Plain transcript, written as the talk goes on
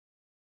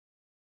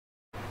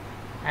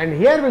And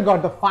here we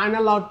got the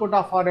final output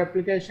of our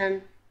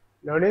application.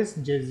 Notice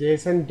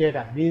JSON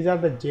data. These are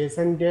the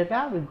JSON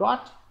data we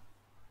got.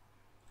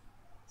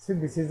 See,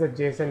 this is the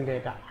JSON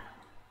data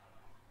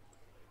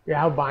we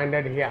have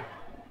binded here.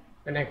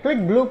 When I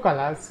click blue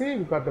color, see,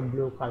 we got the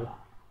blue color.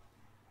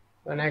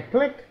 When I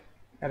click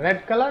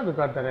red color, we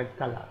got the red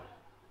color.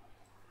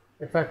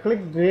 If I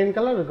click green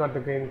color, we got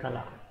the green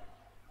color.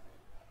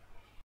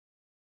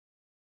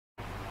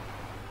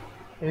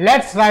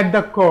 Let's write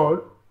the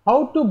code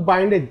how to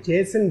bind a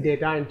JSON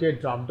data into a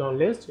drop-down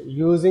list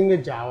using a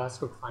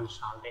JavaScript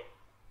functionality.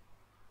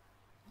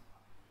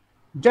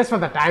 Just for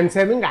the time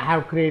saving, I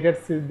have created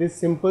this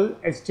simple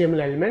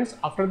HTML elements.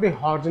 After the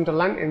horizontal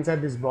line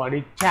inside this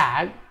body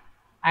tag,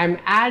 I am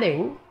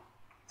adding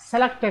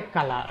selected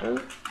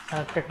color,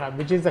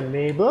 which is a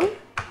label,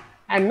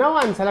 and now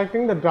I am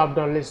selecting the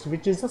drop-down list,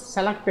 which is a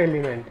select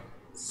element.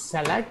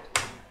 Select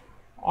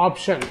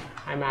option.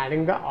 I am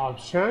adding the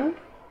option.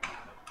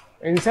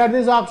 Inside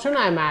this option,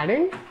 I am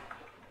adding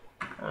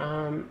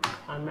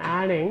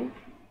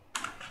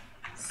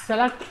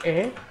select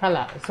a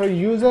color. So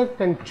user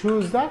can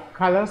choose the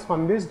colors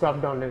from this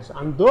drop down list,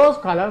 and those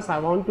colors I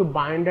want to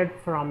bind it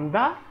from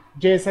the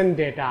JSON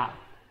data.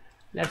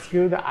 Let's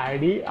give the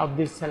ID of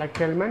this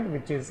select element,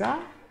 which is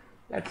a,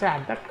 let's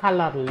add the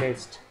color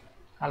list.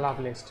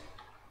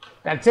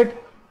 That's it.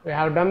 We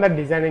have done the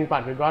designing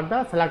part. We got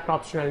the select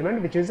option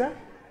element, which is a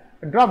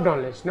drop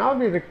down list. Now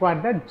we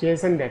require the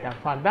JSON data.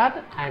 For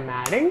that, I am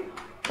adding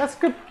the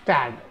script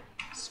tag.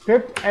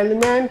 Script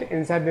element.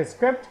 Inside the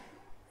script,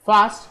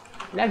 first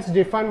let's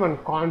define one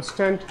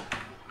constant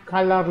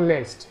color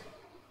list.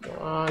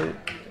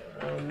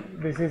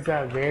 This is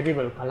a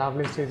variable. Color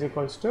list is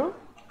equals to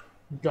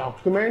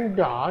document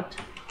dot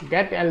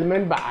get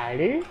element by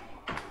ID.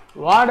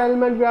 What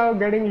element we are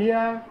getting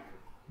here?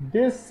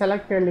 This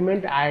select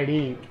element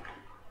ID.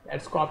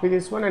 Let's copy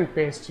this one and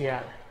paste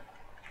here.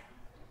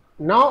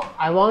 Now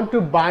I want to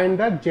bind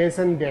the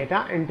JSON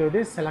data into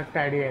this select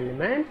ID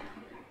element.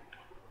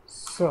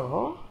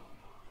 So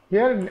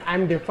here I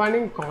am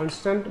defining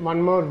constant,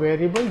 one more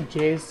variable,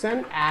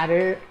 JSON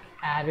array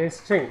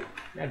string.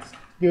 Let's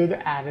give the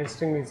array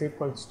string is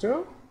equals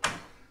to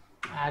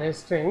array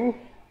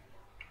string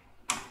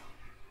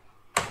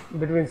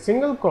between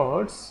single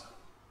quotes,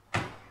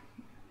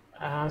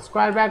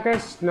 square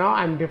brackets. Now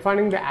I am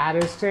defining the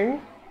array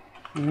string.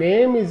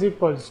 Name is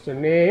equals to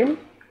name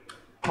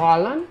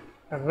colon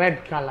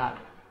red color,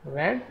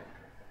 red.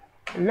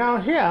 Now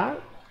here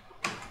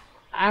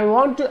I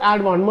want to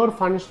add one more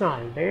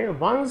functionality.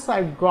 Once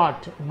I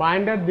got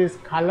binded these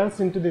colors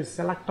into this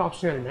select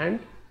option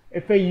element,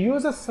 if a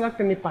user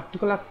select any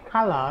particular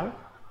color,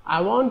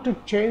 I want to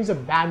change the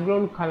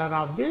background color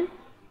of the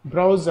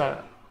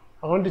browser.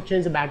 I want to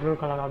change the background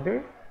color of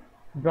the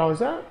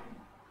browser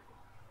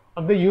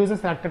of the user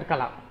selected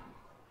color.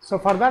 So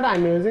for that I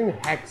am using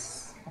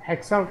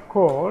hexa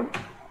code.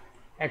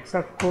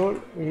 Hexa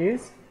code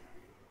is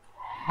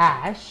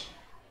hash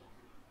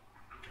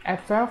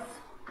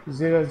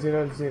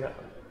ff000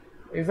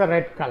 is a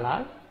red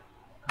color,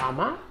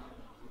 comma.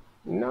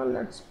 Now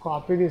let's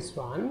copy this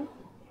one.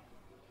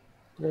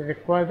 We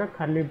require the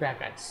curly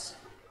brackets.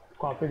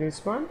 Copy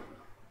this one.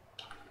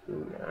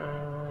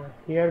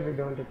 Here we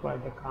don't require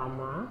the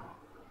comma.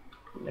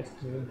 Let's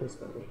delete this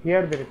one.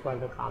 Here we require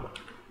the comma.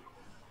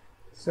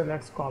 So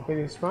let's copy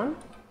this one.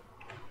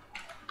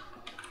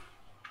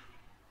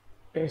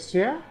 Paste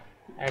here.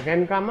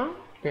 Again comma.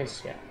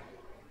 Paste here.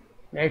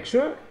 Make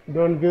sure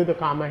don't give the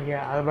comma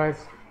here,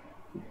 otherwise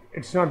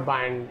it's not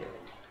bind.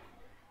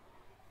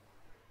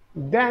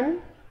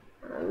 Then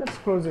let's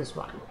close this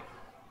one.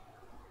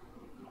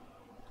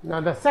 Now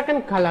the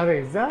second color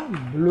is the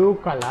blue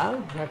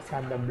color. Let's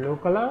have the blue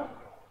color.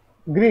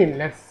 Green.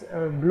 Let's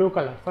blue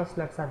color. First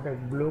let's have the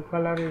blue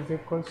color is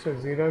equals to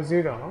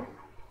 00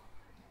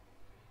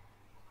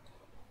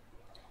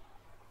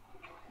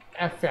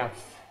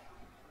 ff.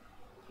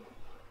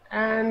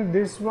 And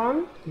this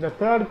one, the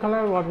third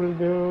color, what we'll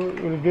do,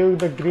 we'll give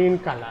the green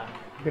color.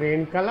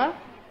 Green color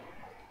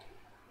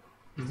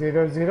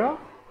 00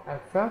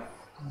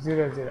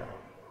 ff00.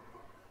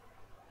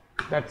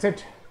 That's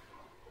it.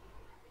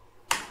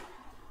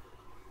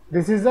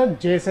 This is the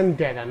JSON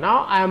data.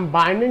 Now I am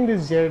binding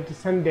this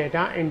JSON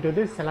data into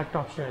this select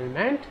option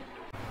element.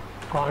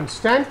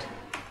 Constant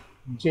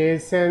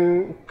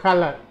JSON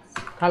colors.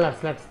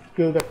 Let's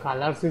give the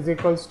colors is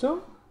equals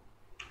to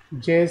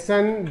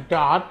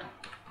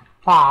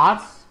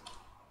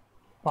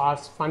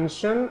JSON.parse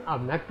function, a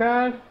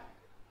method.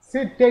 See,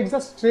 it takes a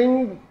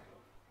string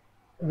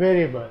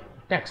variable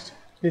text.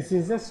 This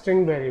is a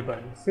string variable.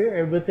 See,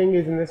 everything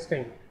is in the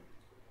string.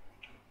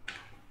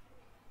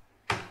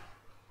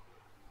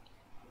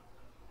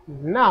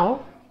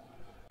 Now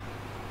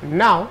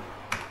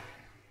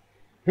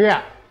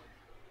here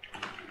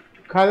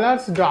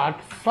colors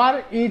dot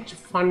for each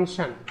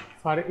function,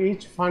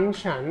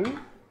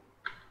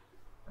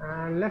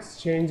 and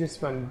let's change this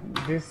one.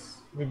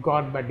 This we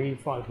got by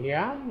default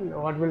here.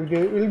 What we'll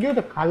give, we'll give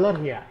the color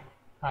here.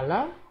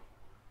 Color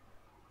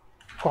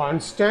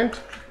constant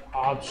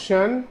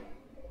option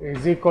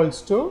is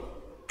equals to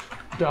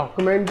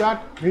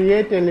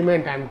document.create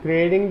element. I am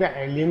creating the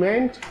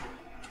element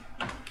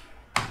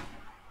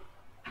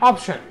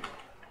option.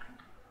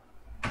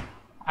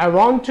 I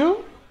want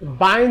to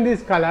bind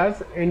these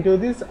colors into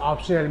this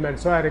option element,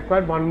 so I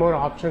require one more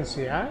options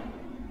here.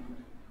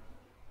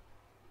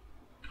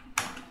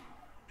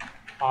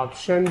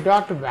 Option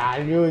dot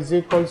value is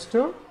equals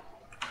to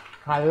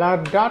color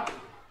dot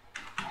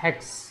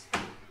hex.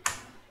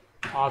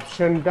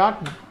 Option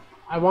dot,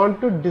 I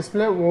want to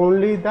display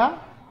only the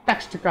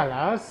text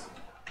colors,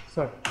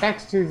 so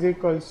text is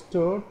equals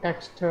to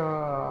text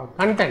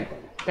content.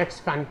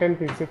 Text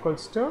content is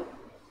equals to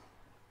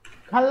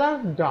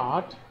color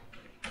dot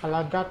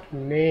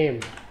name.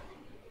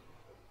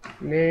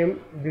 Name,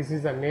 this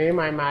is the name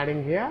I am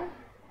adding here,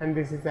 and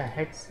this is the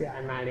hex I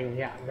am adding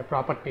here, the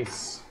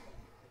properties.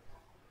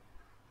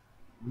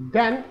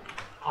 Then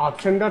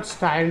option dot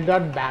style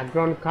dot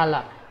background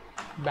color.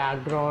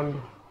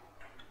 Background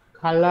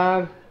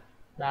color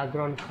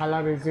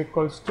is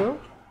equals to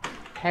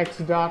hex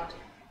dot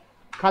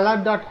color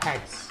dot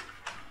hex,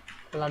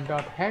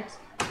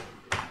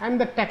 and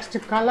the text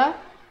color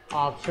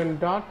option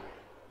dot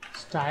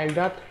style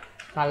dot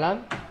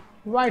color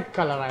white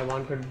color. I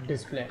want to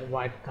display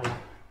white color.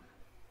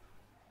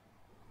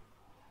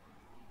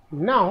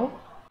 Now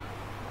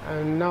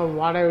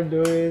what I will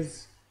do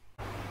is,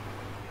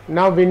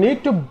 now we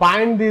need to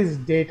bind this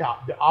data,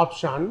 the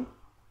option,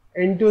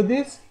 into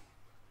this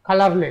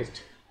color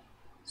list.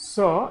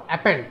 So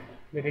append,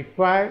 we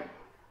require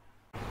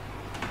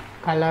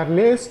color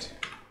list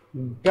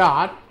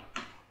dot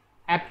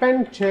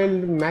append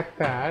child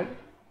method.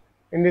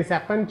 In this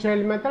append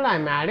child method I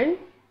am adding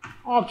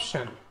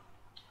option.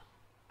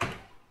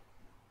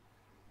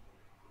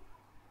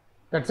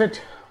 That's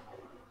it.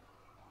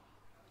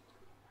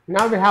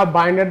 Now we have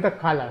binded the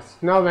colors.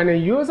 Now when a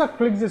user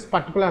clicks this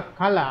particular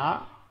color,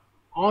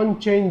 on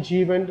change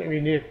event we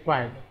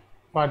required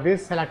for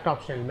this select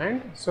option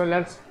element. So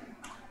let's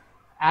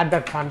add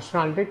that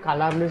functionality,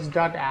 color list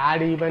dot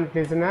add event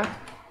listener.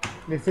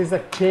 This is a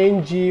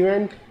change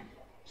event.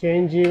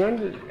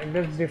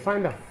 Let's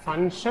define the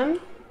function.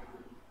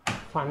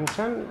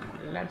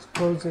 Let's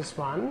close this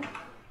one.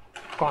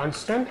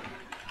 Constant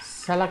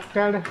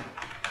selected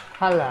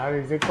color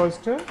is equals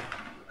to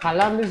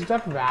color list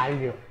dot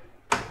value.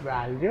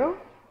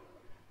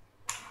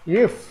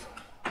 If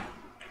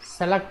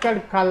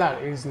selected color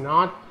is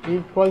not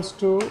equals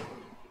to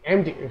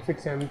empty, if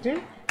it's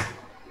empty,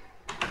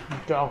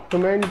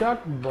 document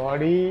dot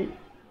body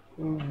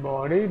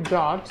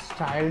dot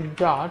style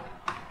dot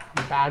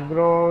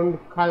background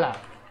color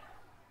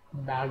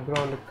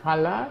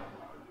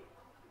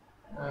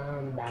yeah,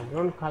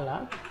 background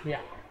color.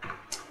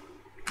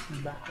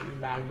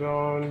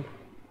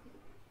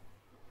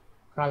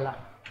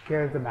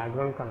 Here is the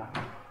background color.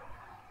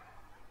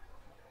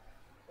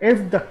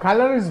 If the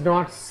color is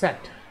not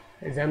set,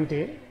 is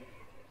empty,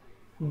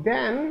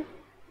 then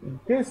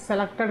this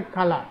selected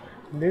color,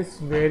 this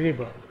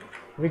variable,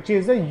 which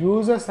is a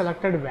user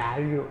selected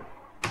value,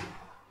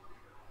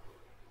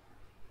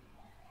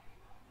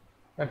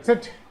 that's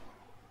it,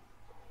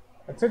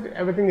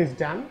 everything is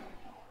done.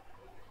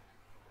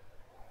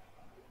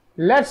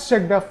 Let's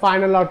check the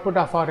final output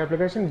of our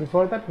application.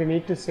 Before that, we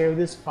need to save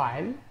this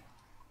file.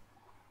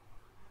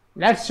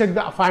 Let's check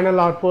the final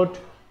output.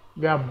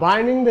 We are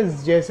binding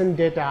this JSON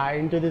data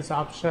into this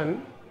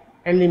option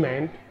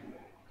element.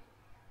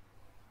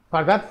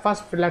 For that,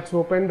 first let's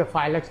open the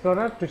file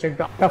explorer to check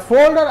the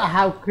folder I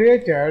have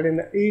created in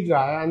the E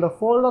drive, and the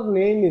folder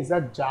name is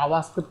a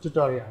JavaScript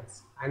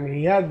tutorials, and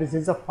here this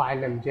is a file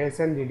name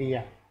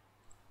JSON.dir.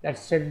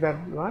 Let's check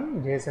that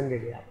one,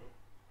 JSON.dir.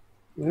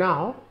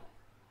 Now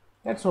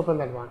let's open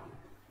that one,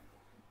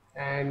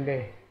 and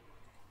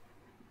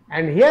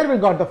here we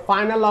got the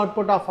final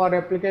output of our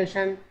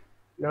application.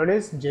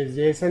 Notice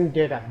JSON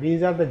data.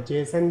 These are the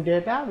JSON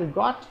data we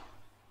got.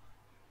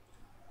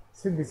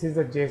 See, this is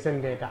the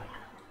JSON data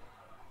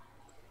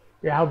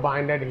we have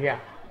binded here.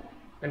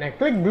 When I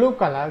click blue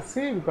color,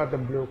 see, we got the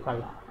blue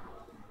color.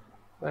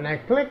 When I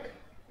click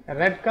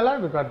red color,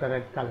 we got the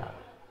red color.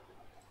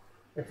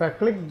 If I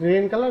click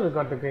green color, we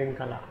got the green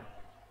color.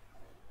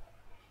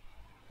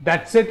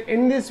 That's it.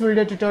 In this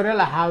video tutorial,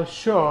 I have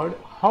showed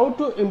how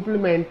to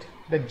implement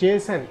the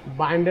JSON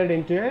binded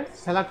into a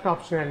select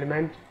option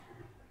element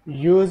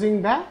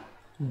using the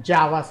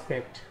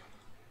JavaScript.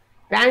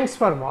 Thanks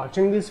for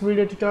watching this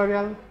video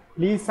tutorial.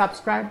 Please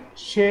subscribe,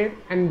 share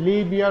and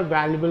leave your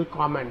valuable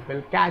comment.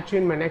 We'll catch you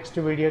in my next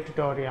video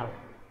tutorial.